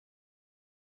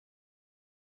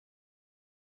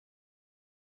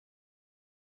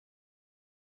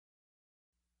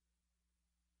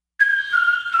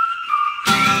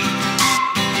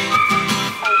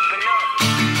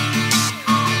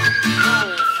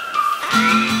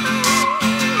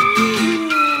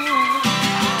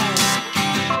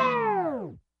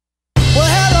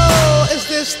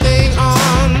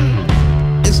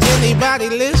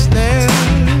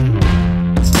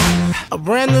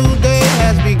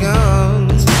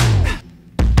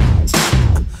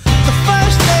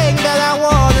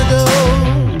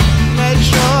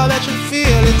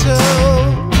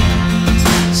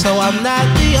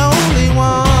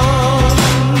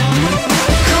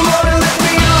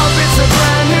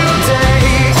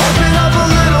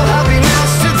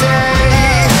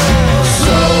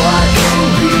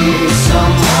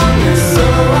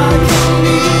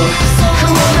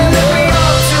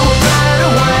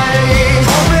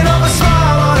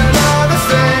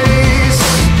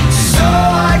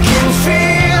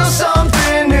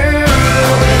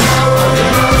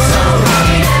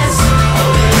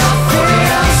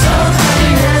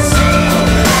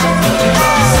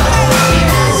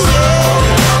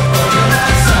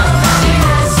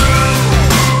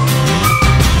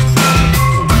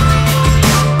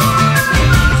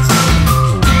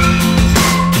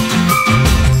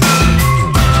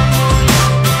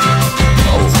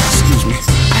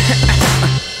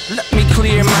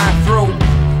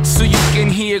can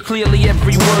hear clearly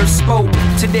every word spoke.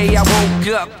 Today I woke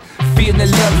up feeling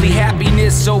lovely,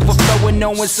 happiness overflowing,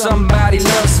 knowing somebody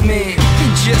loves me.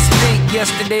 And just think,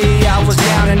 yesterday I was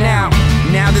down and out.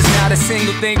 Now there's not a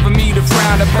single thing for me to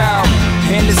frown about.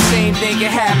 And the same thing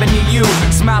can happen to you.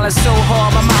 Smiling so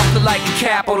hard, my mouth look like a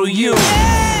capital U.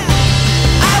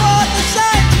 I want the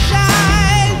sun to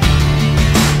shine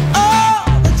all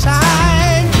the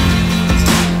time.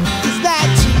 Is that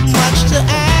too much to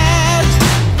ask?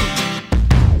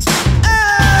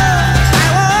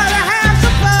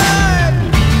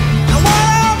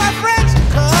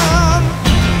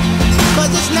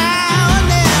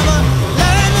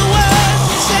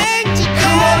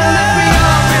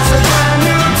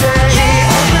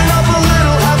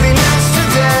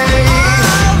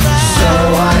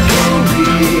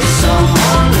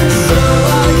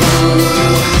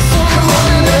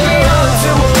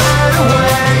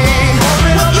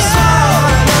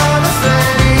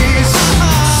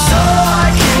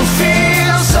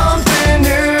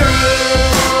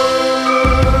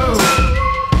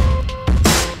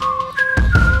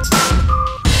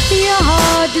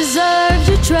 Deserves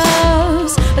your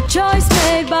trust, a choice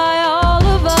made by all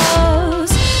of us.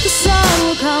 The sun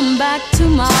will come back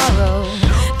tomorrow.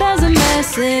 There's a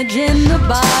message in the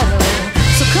bottle.